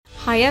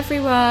Hi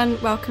everyone,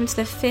 welcome to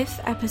the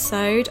 5th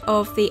episode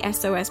of the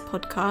SOS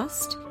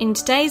podcast. In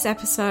today's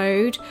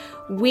episode,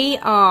 we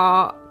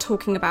are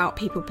talking about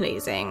people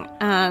pleasing,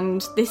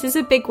 and this is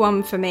a big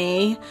one for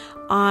me.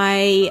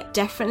 I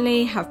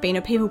definitely have been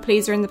a people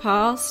pleaser in the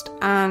past,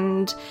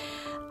 and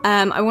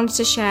I wanted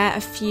to share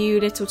a few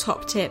little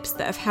top tips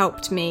that have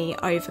helped me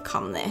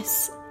overcome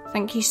this.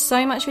 Thank you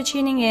so much for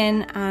tuning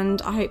in,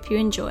 and I hope you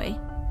enjoy.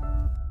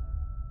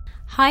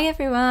 Hi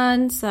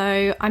everyone,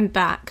 so I'm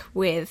back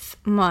with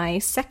my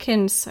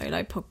second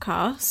solo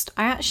podcast.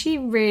 I actually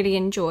really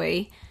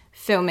enjoy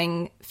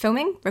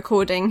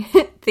recording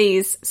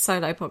these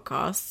solo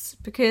podcasts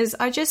because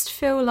I just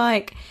feel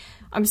like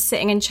I'm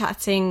sitting and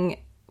chatting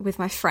with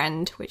my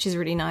friend, which is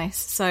really nice.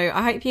 So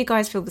I hope you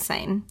guys feel the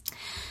same.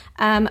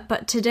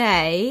 But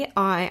today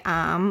I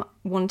am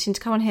wanting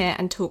to come on here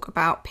and talk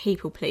about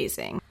people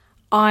pleasing.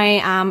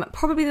 I am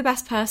probably the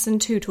best person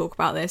to talk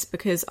about this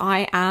because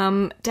I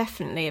am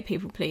definitely a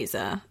people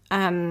pleaser.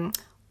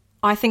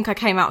 I think I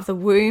came out of the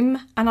womb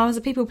and I was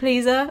a people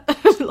pleaser.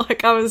 But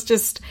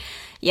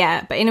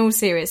in all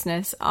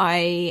seriousness,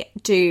 I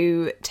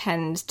do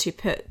tend to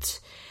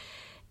put,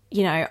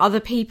 other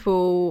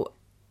people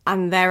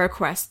and their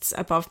requests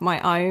above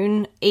my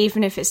own,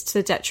 even if it's to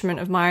the detriment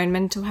of my own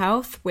mental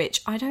health,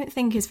 which I don't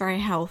think is very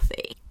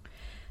healthy.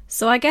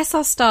 So I guess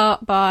I'll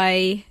start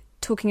by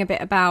talking a bit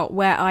about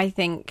where I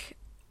think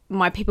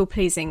my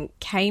people-pleasing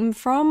came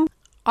from.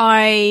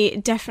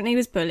 I definitely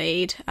was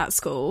bullied at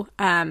school,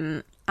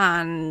 and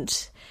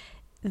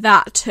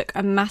that took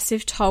a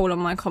massive toll on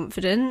my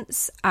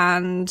confidence,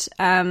 and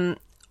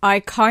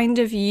I kind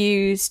of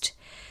used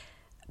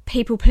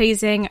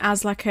people-pleasing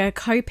as like a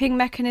coping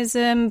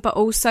mechanism, but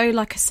also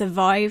like a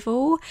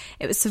survival.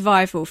 It was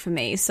survival for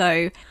me,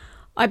 so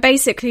I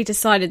basically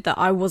decided that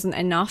I wasn't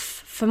enough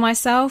for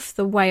myself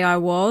the way I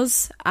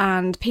was,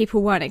 and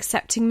people weren't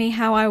accepting me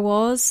how I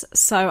was.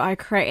 So I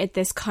created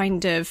this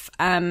kind of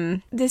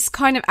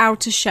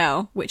outer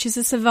shell, which is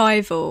a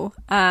survival.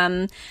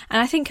 And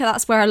I think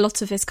that's where a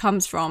lot of this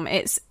comes from.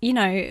 It's,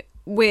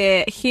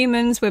 we're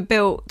humans, we're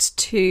built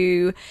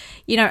to,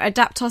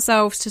 adapt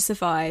ourselves to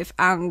survive.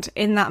 And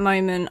in that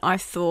moment, I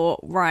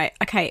thought, right,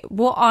 okay,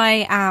 what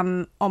I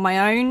am on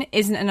my own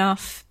isn't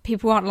enough.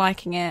 People aren't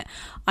liking it.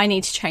 I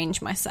need to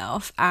change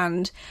myself,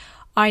 and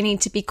I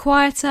need to be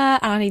quieter,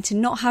 and I need to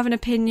not have an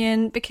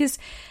opinion, because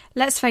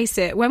let's face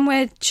it, when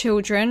we're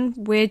children,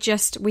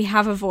 we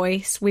have a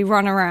voice, we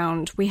run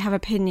around, we have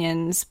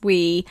opinions,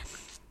 we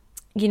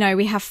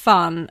have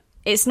fun.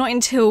 It's not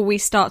until we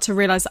start to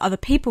realise that other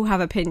people have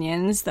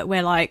opinions that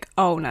we're like,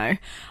 oh no,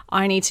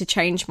 I need to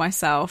change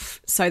myself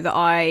so that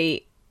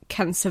I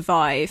can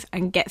survive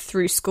and get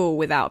through school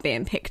without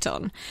being picked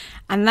on.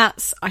 And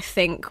that's, I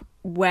think,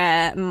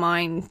 where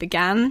mine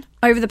began.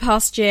 Over the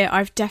past year,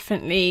 I've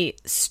definitely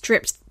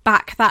stripped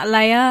back that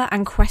layer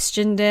and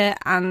questioned it,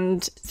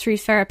 and through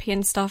therapy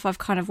and stuff, I've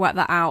kind of worked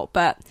that out.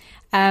 But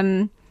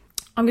I'm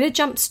going to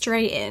jump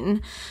straight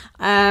in.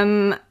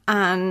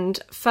 And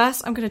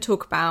first, I'm going to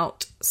talk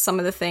about some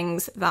of the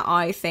things that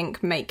I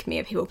think make me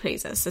a people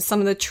pleaser. So some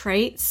of the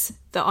traits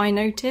that I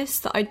notice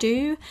that I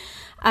do,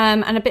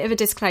 and a bit of a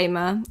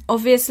disclaimer.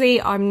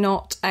 Obviously, I'm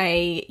not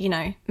a,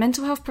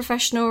 mental health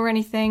professional or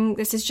anything.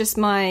 This is just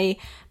my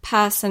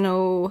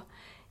personal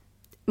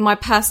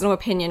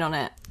opinion on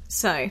it.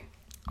 So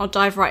I'll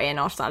dive right in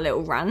after that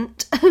little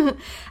rant.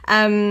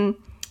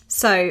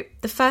 So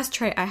the first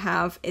trait I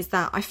have is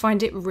that I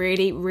find it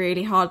really,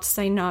 really hard to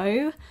say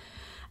no.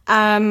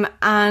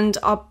 And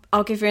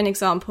I'll give you an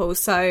example.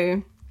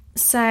 So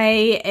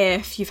say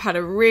if you've had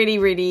a really,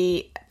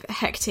 really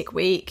hectic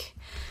week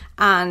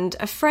and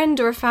a friend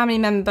or a family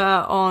member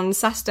on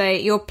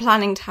Saturday, you're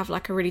planning to have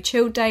like a really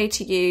chilled day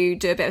to you,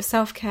 do a bit of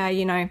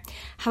self-care,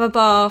 have a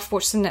bath,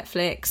 watch some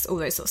Netflix, all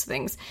those sorts of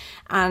things.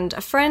 And a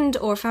friend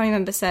or a family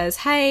member says,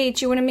 hey,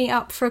 do you want to meet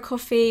up for a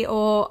coffee?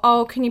 Or,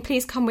 oh, can you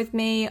please come with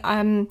me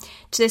to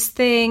this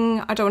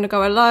thing? I don't want to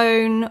go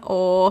alone,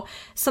 or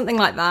something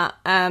like that.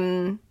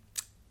 Can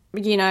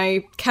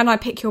I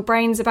pick your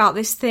brains about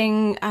this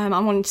thing? I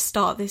wanted to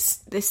start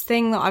this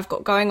thing that I've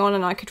got going on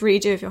and I could really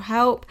do with your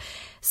help.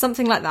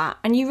 Something like that.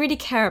 And you really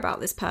care about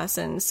this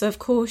person. So of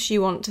course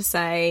you want to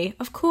say,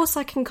 of course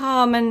I can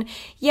come, and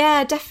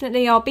yeah,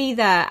 definitely I'll be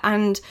there.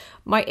 And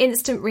my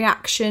instant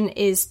reaction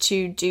is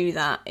to do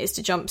that, is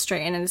to jump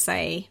straight in and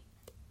say,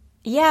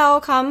 yeah, I'll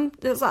come.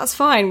 That's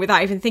fine,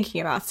 without even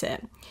thinking about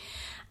it.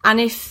 And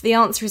if the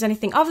answer is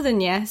anything other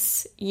than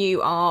yes,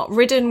 you are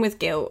ridden with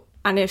guilt.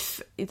 And if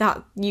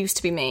that used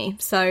to be me,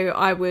 so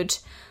I would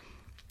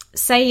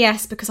say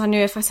yes because I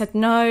knew if I said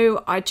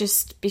no, I'd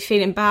just be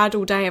feeling bad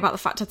all day about the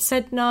fact I'd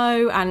said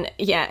no. And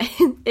yeah,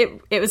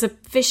 it was a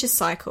vicious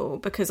cycle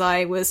because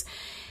I was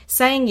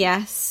saying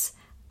yes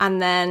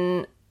and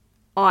then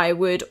I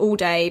would all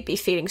day be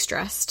feeling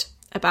stressed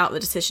about the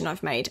decision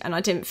I've made, and I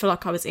didn't feel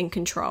like I was in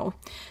control.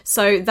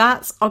 So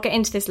I'll get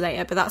into this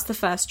later, but that's the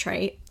first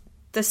trait.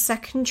 The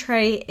second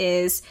trait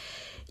is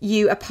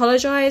you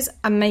apologise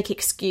and make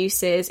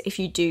excuses if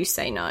you do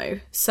say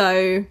no.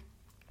 So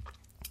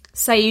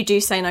say you do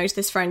say no to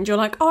this friend, you're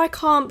like, oh, I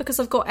can't because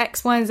I've got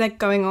X, Y, and Z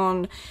going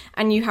on,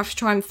 and you have to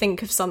try and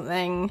think of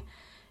something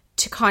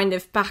to kind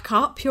of back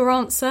up your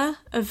answer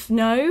of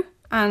no,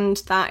 and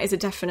that is a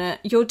definite,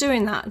 you're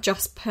doing that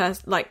just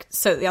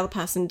so that the other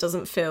person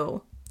doesn't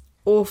feel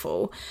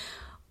awful.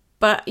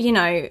 But, you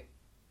know,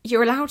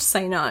 you're allowed to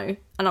say no,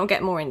 and I'll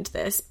get more into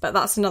this, but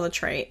that's another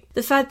trait.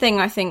 The third thing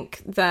I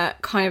think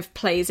that kind of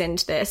plays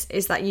into this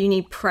is that you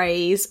need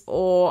praise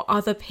or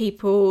other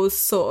people's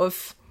sort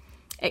of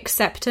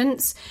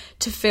acceptance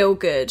to feel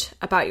good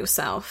about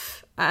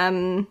yourself,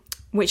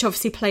 which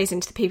obviously plays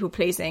into the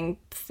people-pleasing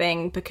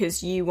thing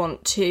because you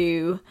want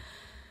to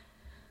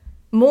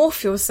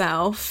morph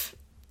yourself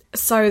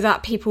so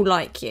that people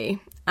like you.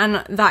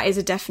 And that is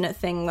a definite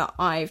thing that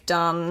I've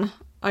done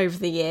over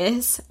the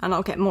years, and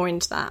I'll get more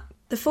into that.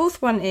 The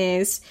fourth one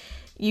is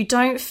you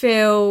don't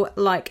feel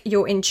like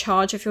you're in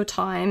charge of your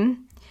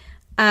time.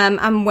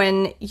 And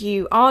when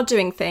you are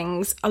doing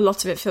things, a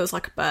lot of it feels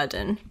like a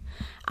burden.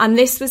 And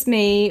this was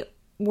me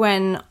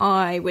when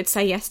I would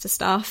say yes to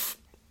stuff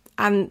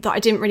and that I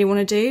didn't really want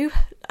to do.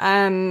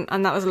 And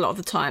that was a lot of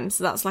the time.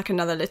 So that's like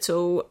another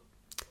little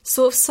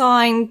sort of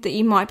sign that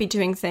you might be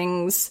doing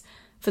things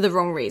for the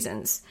wrong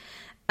reasons.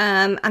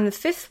 And the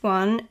fifth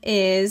one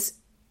is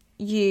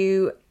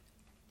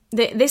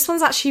this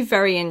one's actually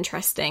very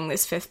interesting,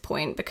 this fifth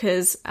point,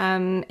 because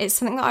it's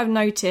something that I've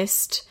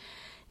noticed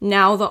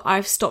now that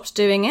I've stopped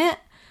doing it.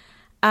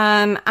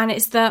 And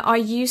it's that I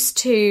used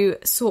to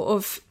sort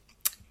of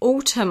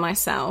alter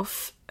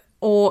myself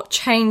or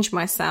change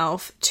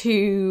myself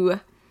to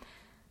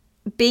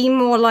be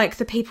more like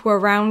the people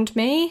around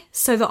me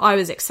so that I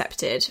was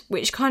accepted,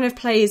 which kind of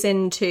plays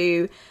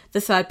into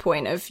the third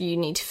point of you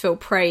need to feel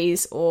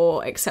praise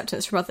or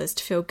acceptance from others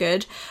to feel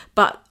good.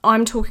 But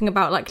I'm talking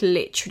about like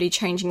literally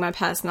changing my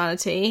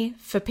personality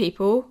for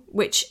people,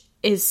 which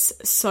is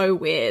so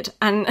weird.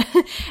 And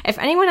if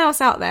anyone else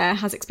out there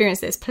has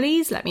experienced this,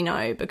 please let me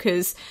know,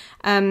 because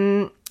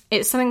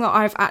it's something that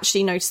I've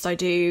actually noticed I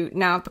do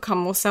now. I've become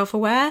more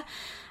self-aware,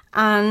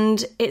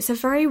 and it's a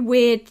very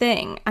weird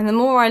thing. And the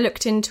more I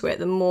looked into it,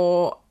 the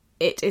more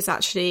it is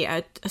actually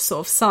a sort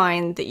of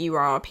sign that you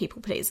are a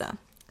people pleaser.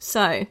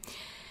 So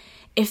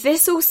if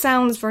this all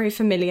sounds very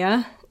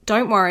familiar,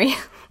 don't worry.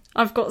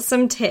 I've got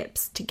some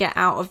tips to get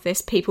out of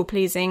this people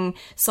pleasing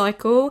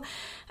cycle.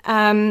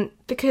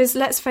 Because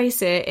let's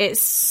face it,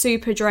 it's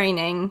super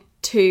draining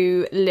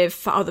to live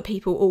for other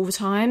people all the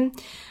time.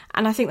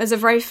 And I think there's a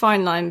very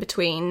fine line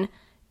between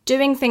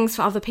doing things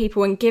for other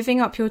people and giving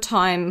up your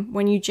time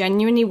when you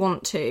genuinely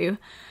want to,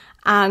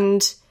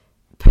 and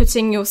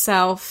putting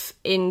yourself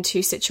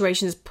into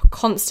situations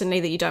constantly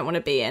that you don't want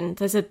to be in.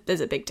 There's a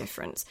big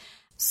difference.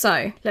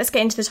 So let's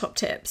get into the top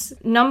tips.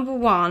 Number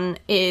one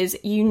is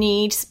you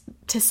need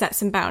to set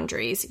some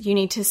boundaries. You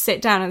need to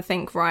sit down and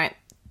think, right,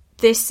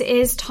 this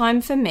is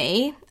time for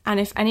me, and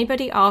if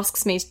anybody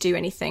asks me to do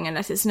anything,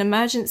 unless it's an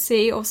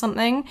emergency or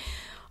something,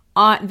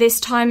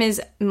 this time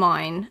is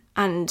mine,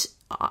 and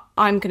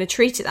I'm going to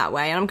treat it that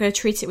way, and I'm going to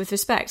treat it with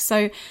respect.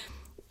 So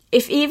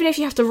even if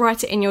you have to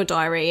write it in your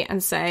diary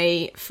and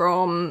say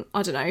from,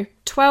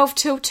 12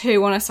 till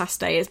 2 on a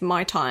Saturday is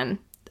my time,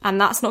 and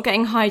that's not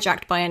getting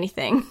hijacked by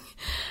anything.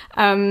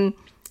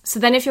 So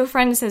then if your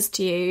friend says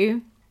to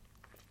you,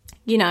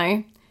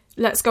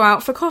 let's go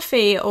out for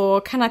coffee, or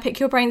can I pick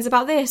your brains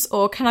about this,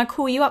 or can I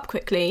call you up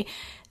quickly?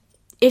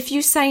 If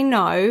you say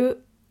no,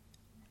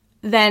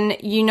 then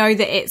you know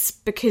that it's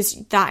because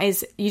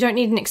you don't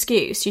need an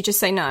excuse. You just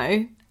say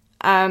no,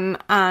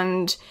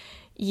 and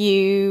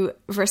you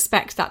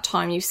respect that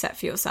time you've set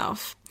for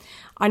yourself.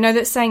 I know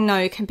that saying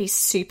no can be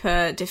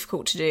super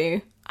difficult to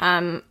do,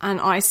 and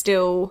I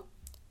still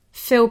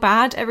feel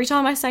bad every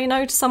time I say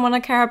no to someone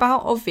I care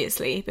about,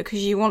 obviously,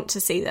 because you want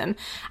to see them.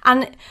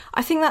 And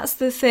I think that's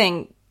the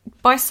thing.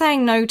 By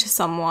saying no to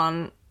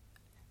someone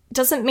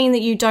doesn't mean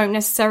that you don't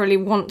necessarily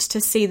want to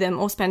see them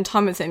or spend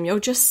time with them. You're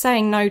just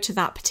saying no to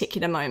that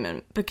particular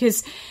moment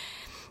because,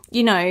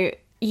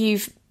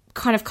 you've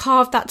kind of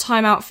carved that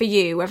time out for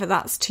you, whether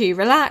that's to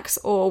relax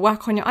or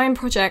work on your own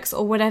projects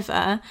or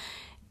whatever.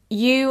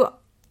 You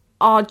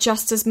are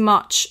just as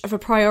much of a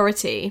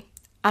priority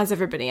as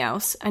everybody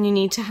else, and you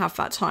need to have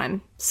that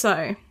time.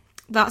 So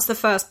that's the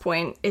first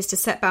point, is to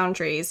set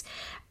boundaries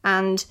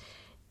and,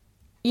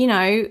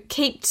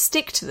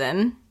 stick to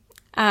them.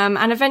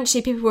 And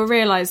eventually people will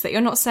realise that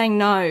you're not saying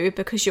no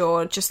because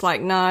you're just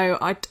like, no,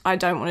 I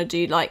don't want to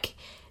do, like,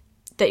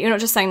 that you're not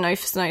just saying no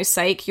for no's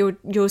sake.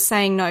 You're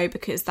saying no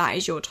because that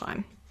is your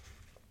time.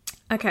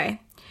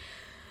 Okay.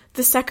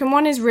 The second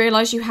one is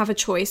realise you have a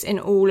choice in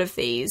all of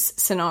these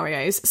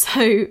scenarios.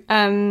 So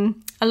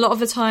a lot of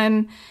the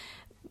time,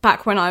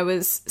 back when I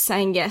was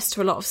saying yes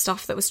to a lot of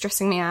stuff that was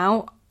stressing me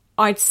out,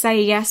 I'd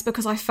say yes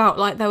because I felt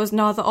like there was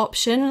no other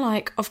option.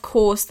 Like, of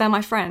course, they're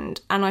my friend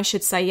and I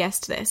should say yes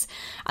to this.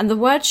 And the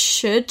word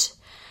should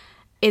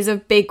is a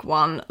big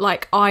one.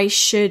 Like, I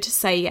should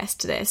say yes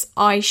to this.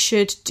 I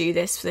should do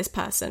this for this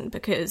person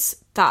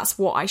because that's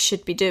what I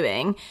should be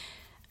doing.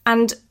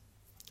 And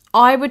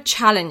I would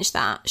challenge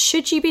that.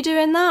 Should you be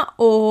doing that?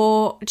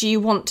 Or do you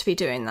want to be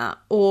doing that?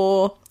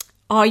 Or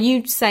Are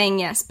you saying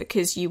yes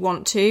because you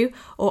want to,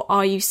 or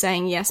are you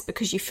saying yes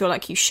because you feel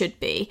like you should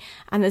be?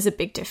 And there's a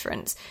big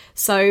difference.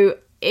 So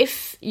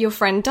if your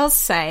friend does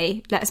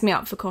say, let's meet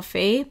up for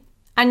coffee,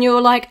 and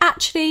you're like,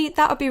 actually,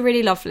 that would be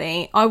really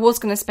lovely. I was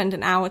going to spend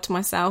an hour to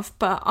myself,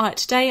 but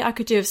today I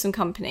could do with some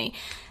company.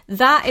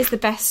 That is the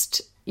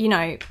best, you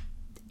know,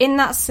 in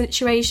that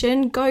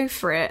situation, go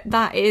for it.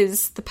 That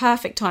is the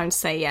perfect time to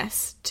say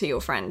yes to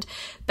your friend.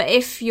 But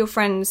if your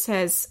friend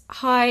says,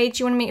 hi, do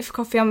you want to meet for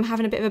coffee? I'm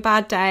having a bit of a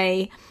bad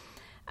day.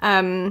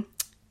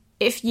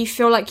 If you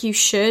feel like you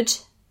should,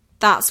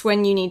 that's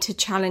when you need to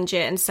challenge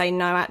it and say,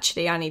 no,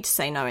 actually, I need to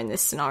say no in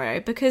this scenario.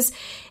 Because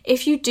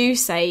if you do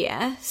say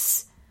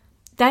yes,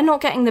 they're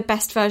not getting the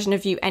best version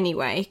of you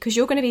anyway, because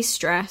you're going to be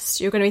stressed.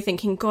 You're going to be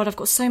thinking, God, I've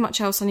got so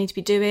much else I need to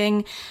be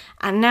doing.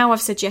 And now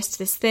I've said yes to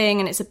this thing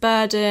and it's a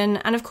burden.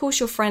 And of course,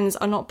 your friends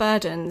are not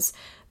burdens,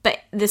 but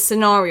the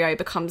scenario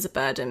becomes a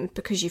burden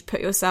because you've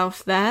put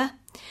yourself there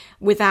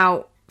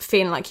without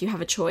feeling like you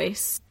have a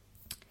choice.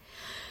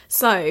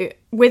 So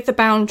with the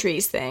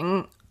boundaries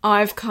thing,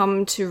 I've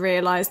come to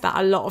realise that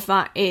a lot of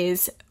that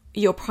is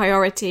your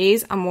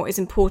priorities and what is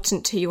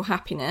important to your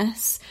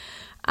happiness.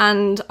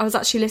 And I was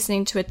actually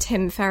listening to a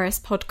Tim Ferriss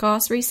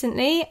podcast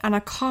recently, and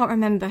I can't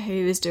remember who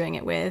he was doing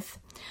it with.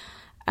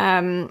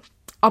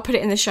 I'll put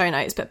it in the show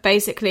notes, but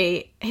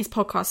basically his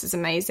podcast is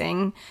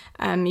amazing.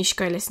 You should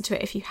go listen to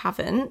it if you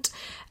haven't.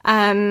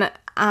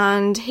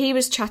 And he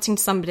was chatting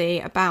to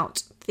somebody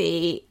about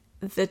the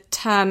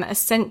term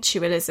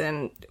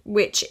essentialism,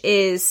 which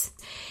is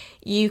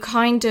you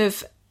kind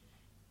of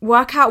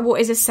work out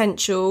what is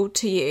essential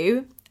to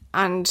you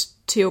and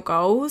to your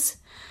goals,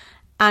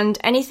 and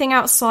anything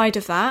outside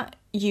of that,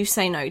 you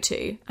say no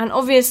to. And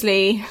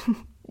obviously,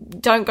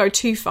 don't go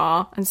too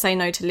far and say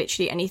no to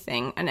literally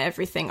anything and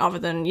everything other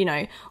than, you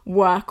know,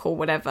 work or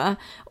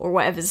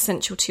whatever's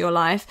essential to your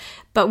life.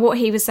 But what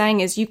he was saying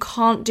is you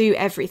can't do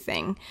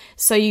everything.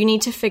 So you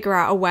need to figure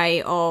out a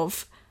way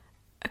of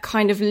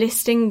kind of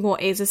listing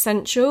what is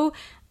essential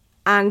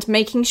and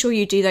making sure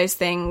you do those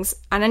things.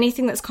 And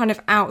anything that's kind of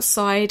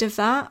outside of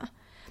that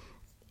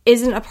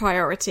isn't a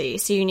priority,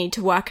 so you need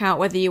to work out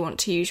whether you want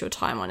to use your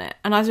time on it.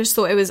 And I just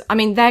thought it was, I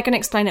mean, they're going to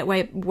explain it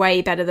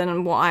way better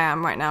than what I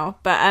am right now,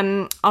 but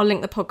I'll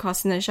link the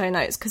podcast in the show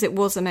notes because it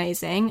was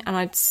amazing. And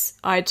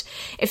I'd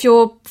if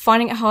you're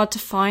finding it hard to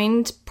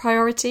find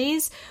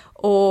priorities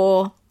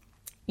or,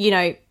 you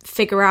know,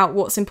 figure out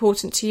what's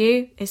important to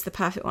you, it's the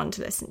perfect one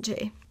to listen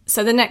to.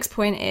 So the next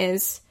point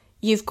is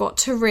you've got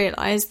to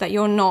realise that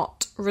you're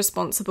not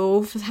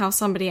responsible for how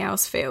somebody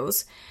else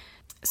feels.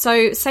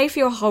 So say for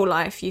your whole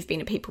life you've been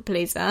a people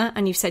pleaser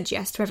and you've said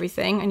yes to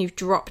everything and you've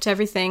dropped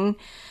everything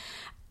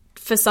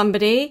for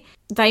somebody,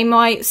 they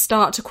might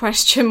start to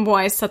question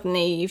why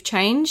suddenly you've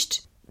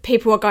changed.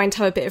 People are going to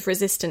have a bit of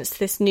resistance to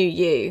this new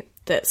you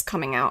that's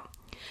coming out.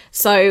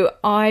 So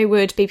I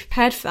would be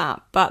prepared for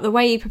that. But the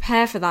way you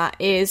prepare for that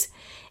is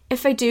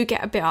if they do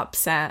get a bit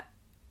upset,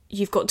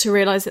 you've got to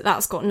realise that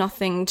that's got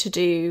nothing to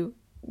do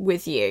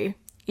with you.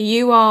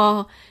 You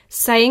are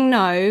saying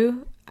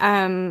no,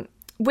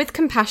 with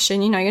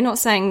compassion, you know, you're not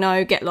saying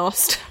no, get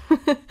lost.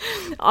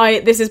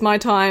 This is my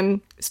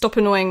time, stop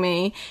annoying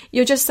me.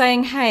 You're just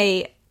saying,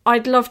 hey,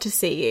 I'd love to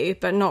see you,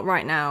 but not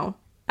right now.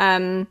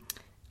 And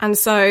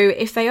so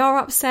if they are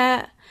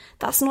upset,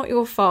 that's not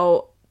your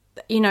fault.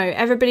 You know,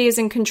 everybody is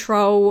in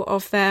control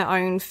of their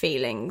own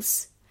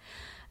feelings.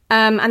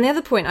 And the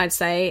other point I'd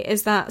say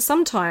is that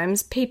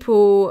sometimes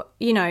people,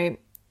 you know,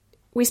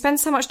 we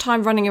spend so much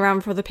time running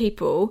around for other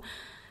people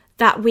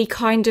that we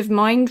kind of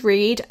mind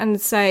read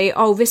and say,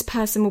 oh, this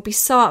person will be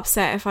so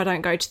upset if I don't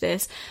go to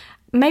this.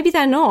 Maybe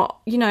they're not,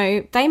 you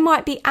know, they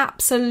might be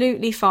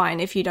absolutely fine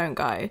if you don't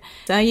go.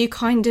 So you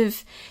kind of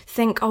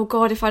think, oh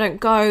God, if I don't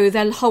go,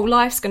 their whole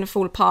life's going to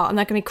fall apart and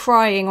they're going to be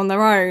crying on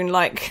their own.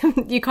 Like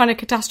you kind of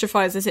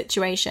catastrophize the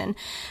situation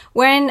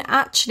when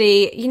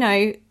actually, you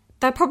know,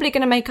 they're probably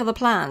going to make other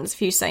plans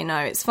if you say no,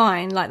 it's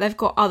fine. Like they've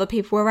got other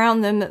people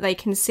around them that they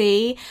can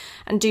see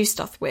and do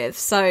stuff with.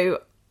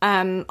 So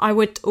I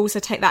would also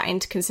take that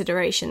into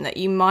consideration, that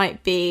you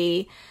might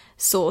be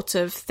sort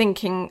of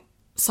thinking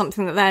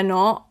something that they're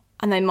not,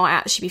 and they might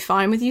actually be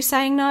fine with you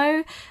saying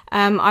no.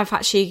 I've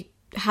actually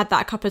had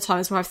that a couple of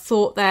times where I've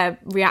thought their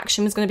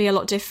reaction was going to be a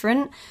lot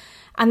different.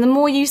 And the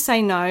more you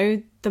say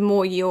no, the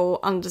more they'll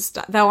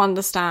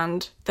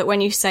understand that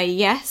when you say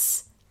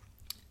yes,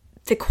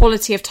 the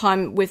quality of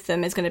time with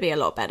them is going to be a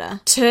lot better.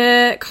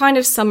 To kind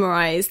of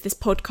summarise this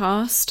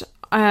podcast,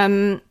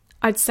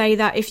 I'd say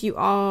that if you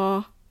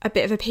are a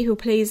bit of a people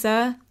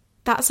pleaser,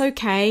 that's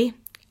okay.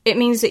 It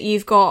means that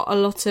you've got a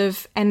lot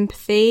of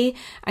empathy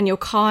and you're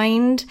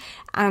kind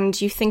and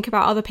you think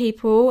about other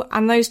people,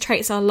 and those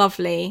traits are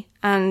lovely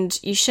and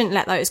you shouldn't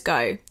let those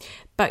go.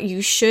 But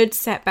you should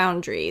set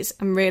boundaries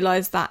and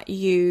realise that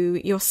you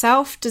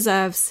yourself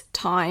deserves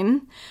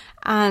time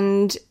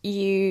and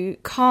you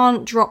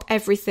can't drop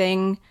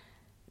everything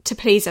to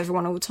please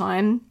everyone all the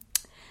time.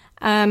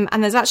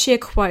 And there's actually a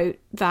quote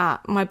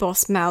that my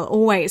boss Mel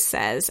always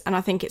says, and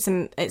I think it's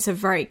a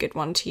very good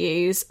one to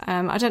use.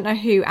 I don't know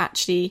who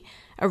actually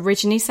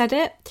originally said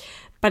it,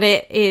 but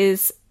it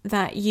is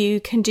that you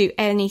can do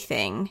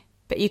anything,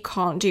 but you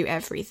can't do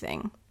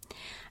everything.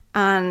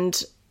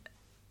 And,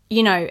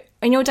 you know,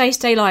 in your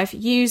day-to-day life,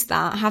 use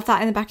that, have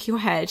that in the back of your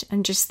head,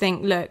 and just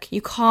think, look,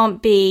 you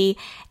can't be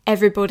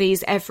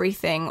everybody's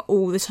everything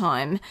all the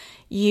time.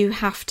 You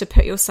have to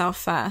put yourself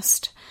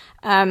first.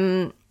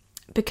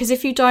 Because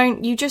if you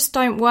don't, you just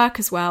don't work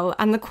as well,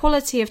 and the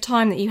quality of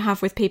time that you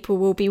have with people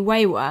will be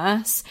way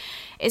worse.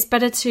 It's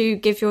better to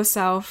give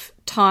yourself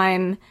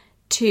time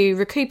to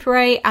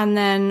recuperate, and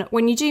then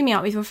when you do meet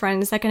up with your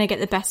friends, they're going to get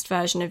the best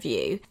version of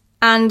you.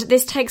 And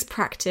this takes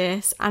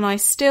practice, and I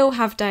still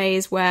have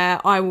days where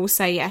I will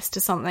say yes to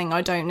something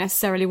I don't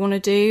necessarily want to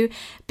do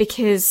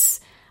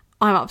because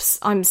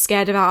I'm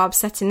scared about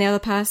upsetting the other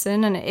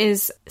person, and it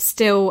is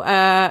still,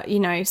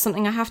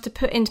 something I have to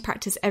put into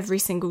practice every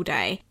single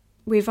day.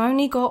 We've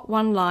only got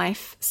one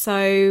life,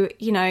 so,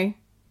 you know,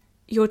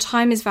 your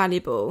time is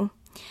valuable,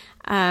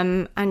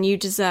 and you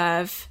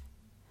deserve,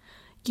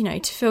 you know,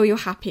 to feel your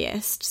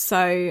happiest.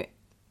 So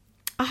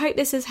I hope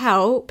this has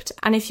helped,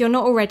 and if you're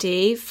not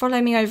already,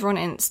 follow me over on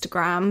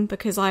Instagram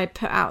because I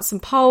put out some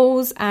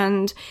polls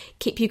and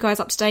keep you guys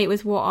up to date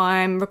with what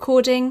I'm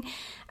recording.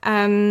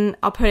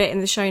 I'll put it in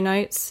the show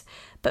notes.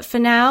 But for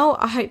now,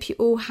 I hope you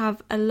all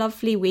have a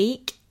lovely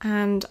week,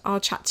 and I'll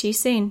chat to you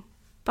soon.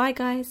 Bye,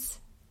 guys.